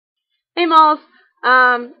Hey Malls,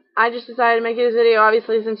 I just decided to make you this video,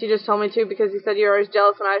 obviously, since you just told me to, because you said you're always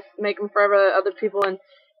jealous when I make them for other people and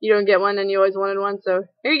you don't get one and you always wanted one, so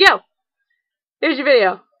here you go. Here's your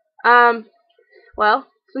video. Well,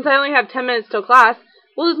 since I only have 10 minutes till class,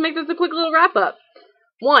 we'll just make this a quick little wrap-up.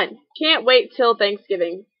 1. Can't wait till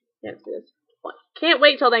Thanksgiving. Can't see this. 1. Can't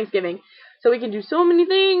wait till Thanksgiving, so we can do so many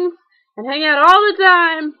things and hang out all the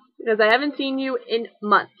time, because I haven't seen you in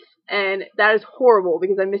months. And that is horrible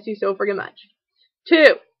because I miss you so friggin' much.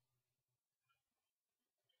 2.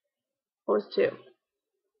 What was 2?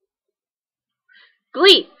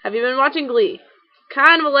 Glee. Have you been watching Glee?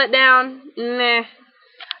 Kind of a letdown. Nah.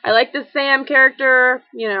 I like the Sam character.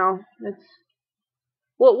 You know, it's.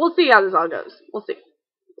 We'll see how this all goes. We'll see.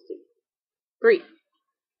 3.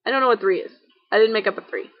 I don't know what 3 is. I didn't make up a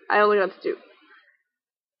 3. I only got to 2.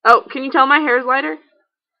 Oh, can you tell my hair is lighter?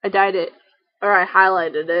 I dyed it. Or I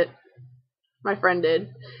highlighted it. My friend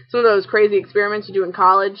did. Some of those crazy experiments you do in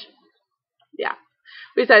college. Yeah.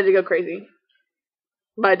 We decided to go crazy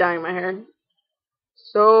by dyeing my hair.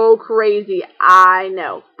 So crazy, I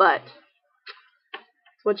know, but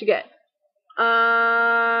it's what you get.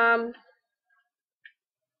 I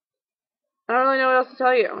don't really know what else to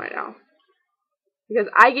tell you right now, because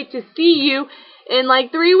I get to see you in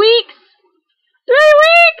like 3 weeks. 3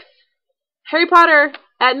 weeks! Harry Potter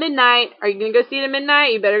at midnight. Are you going to go see it at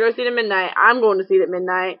midnight? You better go see it at midnight. I'm going to see it at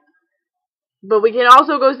midnight. But we can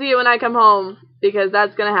also go see it when I come home, because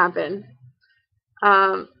that's going to happen.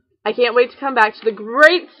 I can't wait to come back to the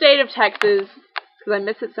great state of Texas, because I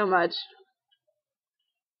miss it so much.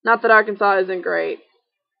 Not that Arkansas isn't great,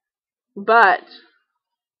 but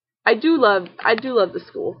I do love the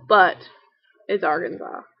school, but it's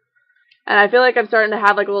Arkansas. And I feel like I'm starting to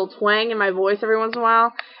have like a little twang in my voice every once in a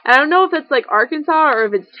while. And I don't know if it's like Arkansas or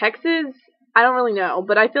if it's Texas. I don't really know,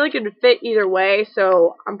 but I feel like it would fit either way,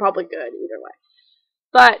 so I'm probably good either way.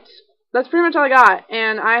 But that's pretty much all I got,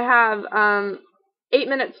 and I have 8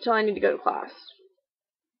 minutes till I need to go to class.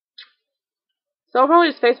 So I'll probably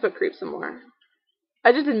just Facebook creep some more.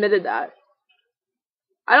 I just admitted that.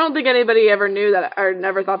 I don't think anybody ever knew that, or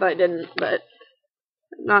never thought that I didn't, but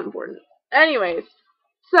not important. Anyways,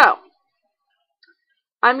 so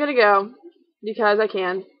I'm gonna go because I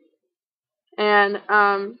can, and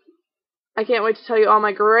I can't wait to tell you all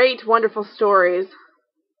my great, wonderful stories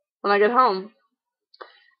when I get home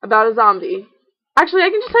about a zombie. Actually, I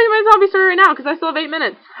can just tell you my zombie story right now because I still have 8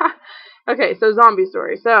 minutes. Okay, so zombie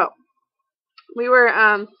story. So we were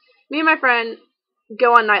me and my friend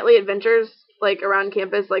go on nightly adventures, like, around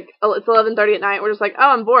campus. Like, it's 11:30 at night. We're just like, oh,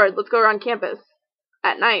 I'm bored. Let's go around campus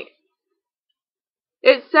at night.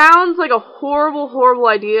 It sounds like a horrible, horrible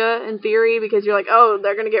idea in theory, because you're like, oh,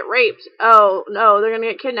 they're going to get raped. Oh, no, they're going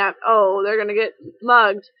to get kidnapped. Oh, they're going to get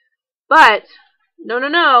mugged. But,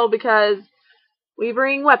 no, because we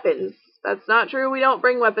bring weapons. That's not true. We don't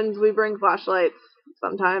bring weapons. We bring flashlights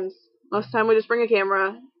sometimes. Most of the time we just bring a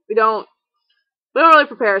camera. We don't really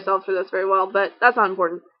prepare ourselves for this very well, but that's not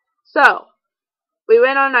important. So, we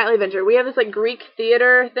went on a nightly adventure. We have this, like, Greek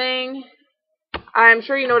theater thing. I'm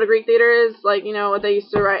sure you know what a Greek theater is. Like, you know, what they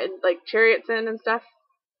used to ride, like, chariots in and stuff.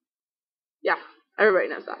 Yeah, everybody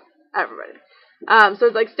knows that. Everybody. So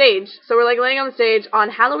it's, like, stage. So we're, like, laying on the stage on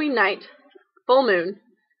Halloween night. Full moon.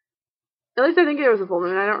 At least I think it was a full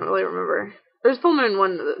moon. I don't really remember. There's full moon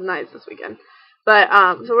one of the nights this weekend. But,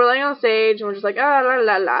 so we're laying on the stage, and we're just like, ah, la,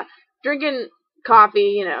 la, la. Drinking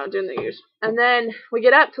coffee, you know, doing the usual. And then we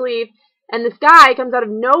get up to leave, and this guy comes out of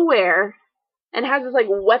nowhere and has this, like,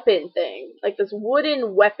 weapon thing. Like, this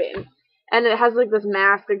wooden weapon. And it has, like, this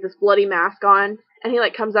mask, like, this bloody mask on. And he,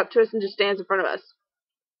 like, comes up to us and just stands in front of us.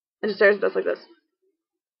 And just stares at us like this.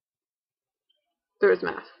 Through his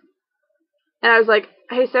mask. And I was like,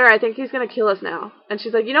 hey, Sarah, I think he's going to kill us now. And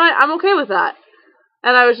she's like, you know what? I'm okay with that.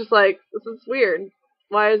 And I was just like, this is weird.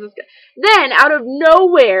 Why is this guy? Then, out of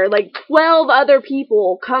nowhere, like, 12 other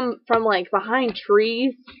people come from, like, behind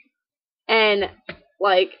trees. And,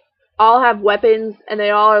 like, all have weapons. And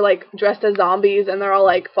they all are, like, dressed as zombies. And they're all,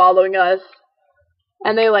 like, following us.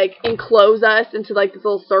 And they, like, enclose us into, like, this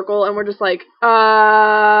little circle. And we're just like,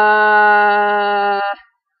 I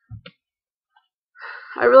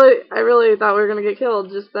really thought we were going to get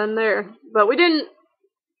killed just then there. But we didn't.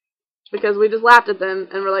 Because we just laughed at them,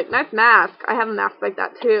 and we're like, nice mask. I have a mask like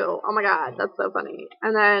that, too. Oh, my God, that's so funny.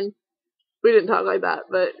 And then, we didn't talk like that,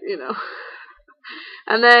 but, you know.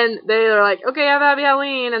 And then, they were like, okay, have a happy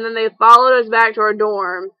Halloween. And then they followed us back to our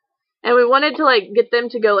dorm. And we wanted to, like, get them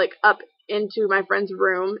to go, like, up into my friend's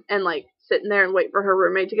room and, like, sit in there and wait for her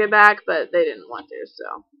roommate to get back, but they didn't want to,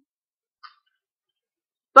 so.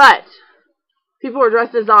 But, People were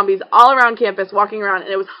dressed as zombies all around campus, walking around,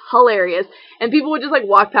 and it was hilarious. And people would just, like,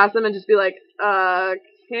 walk past them and just be like,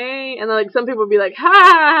 okay. And then, like, some people would be like,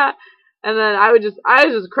 ha! And then I was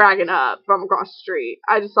just cracking up from across the street.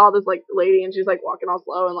 I just saw this, like, lady, and she was, like, walking all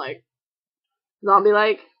slow and, like,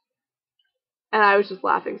 zombie-like. And I was just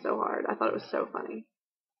laughing so hard. I thought it was so funny.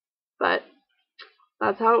 But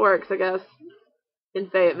that's how it works, I guess, in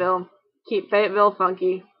Fayetteville. Keep Fayetteville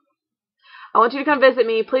funky. I want you to come visit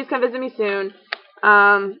me. Please come visit me soon.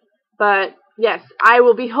 But, yes, I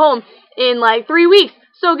will be home in, like, 3 weeks.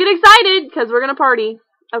 So get excited, because we're going to party.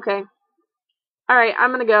 Okay. Alright,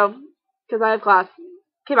 I'm going to go, because I have class.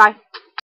 Okay, bye.